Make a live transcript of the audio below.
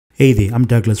Hey there, I'm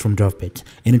Douglas from Draftbit,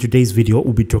 and in today's video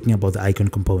we'll be talking about the icon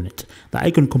component. The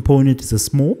icon component is a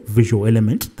small visual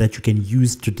element that you can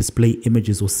use to display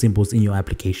images or symbols in your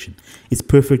application. It's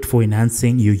perfect for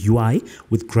enhancing your UI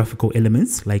with graphical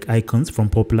elements like icons from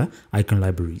popular icon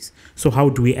libraries. So how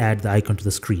do we add the icon to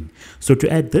the screen? So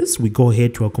to add this, we go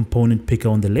ahead to our component picker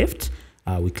on the left,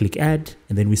 we click add,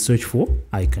 and then we search for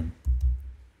icon.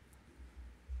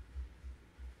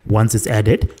 Once it's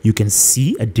added, you can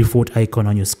see a default icon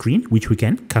on your screen, which we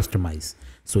can customize.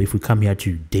 So if we come here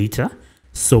to data,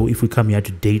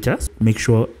 make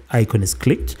sure icon is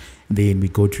clicked. Then we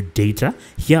go to data.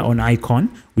 Here on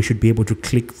icon, we should be able to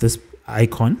click this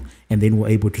icon, and then we're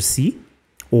able to see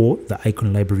all the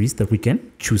icon libraries that we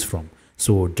can choose from.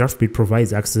 So Draftbit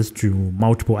provides access to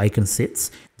multiple icon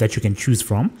sets that you can choose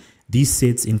from. These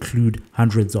sets include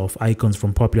hundreds of icons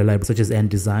from popular libraries such as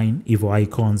InDesign, Evo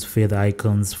icons, Feather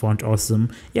icons, Font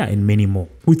Awesome, and many more.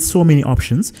 With so many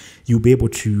options, you'll be able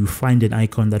to find an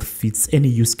icon that fits any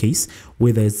use case,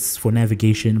 whether it's for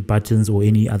navigation, buttons, or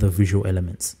any other visual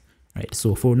elements. Right.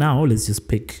 So for now, let's just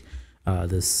pick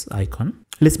this icon.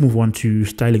 Let's move on to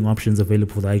styling options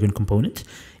available for the icon component.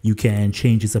 You can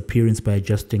change its appearance by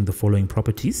adjusting the following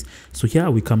properties. So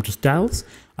here we come to styles.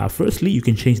 Firstly, you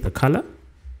can change the color.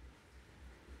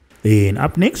 Then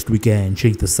up next, we can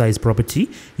change the size property.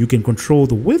 You can control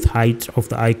the width height of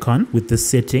the icon with this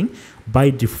setting. By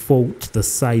default, the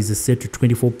size is set to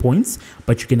 24 points,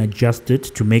 but you can adjust it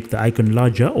to make the icon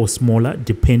larger or smaller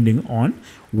depending on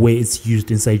where it's used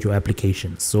inside your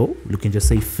application. So you can just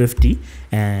say 50,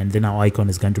 and then our icon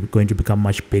is going to become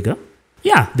much bigger.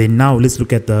 Then now let's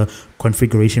look at the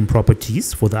configuration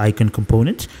properties for the icon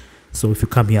component. So if you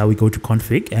come here, we go to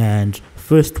config, and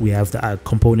first we have the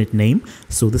component name.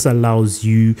 So this allows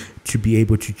you to be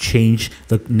able to change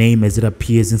the name as it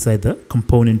appears inside the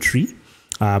component tree.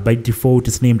 By default,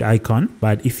 it's named icon,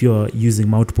 but if you're using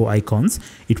multiple icons,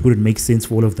 it wouldn't make sense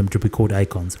for all of them to be called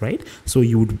icons, right? So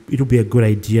it would be a good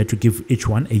idea to give each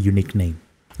one a unique name.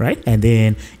 Right, and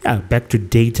then back to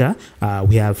data,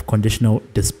 we have conditional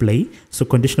display. So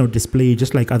conditional display,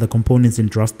 just like other components in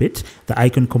Draftbit, the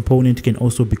icon component can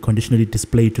also be conditionally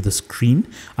displayed to the screen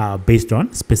based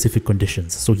on specific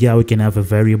conditions. So here we can have a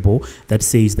variable that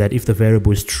says that if the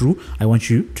variable is true, I want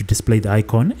you to display the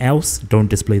icon, else don't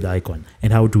display the icon.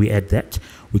 And how do we add that?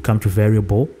 We come to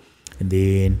variable and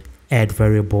then add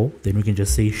variable. Then we can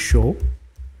just say show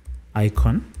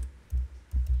icon.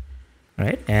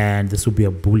 Right, and this will be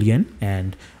a boolean,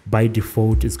 and by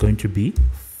default it's going to be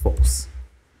false.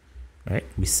 Right,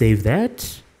 we save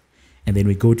that, and then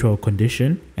we go to our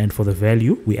condition, and for the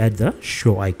value we add the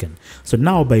show icon. So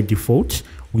now by default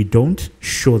we don't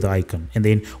show the icon, and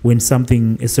then when a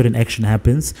certain action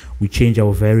happens, we change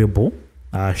our variable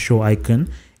show icon.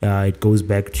 It goes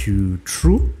back to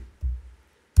true,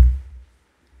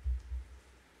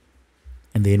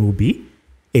 and then we'll be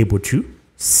able to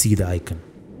see the icon.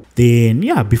 Then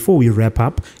before we wrap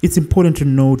up, it's important to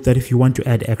note that if you want to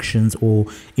add actions or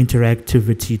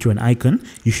interactivity to an icon,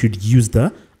 you should use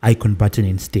the icon button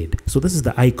instead. So this is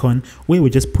the icon where we're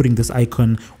just putting this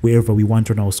icon wherever we want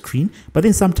on our screen, but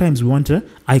then sometimes we want an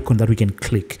icon that we can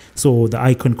click. So the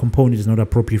icon component is not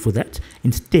appropriate for that.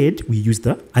 Instead, we use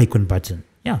the icon button.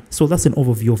 So that's an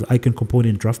overview of the icon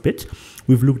component in Draftbit.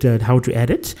 We've looked at how to add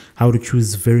it, how to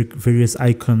choose various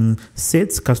icon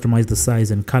sets, customize the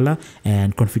size and color,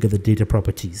 and configure the data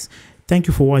properties. Thank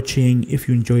you for watching. If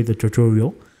you enjoyed the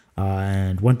tutorial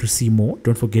and want to see more,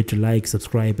 don't forget to like,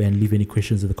 subscribe, and leave any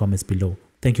questions in the comments below.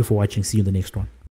 Thank you for watching. See you in the next one.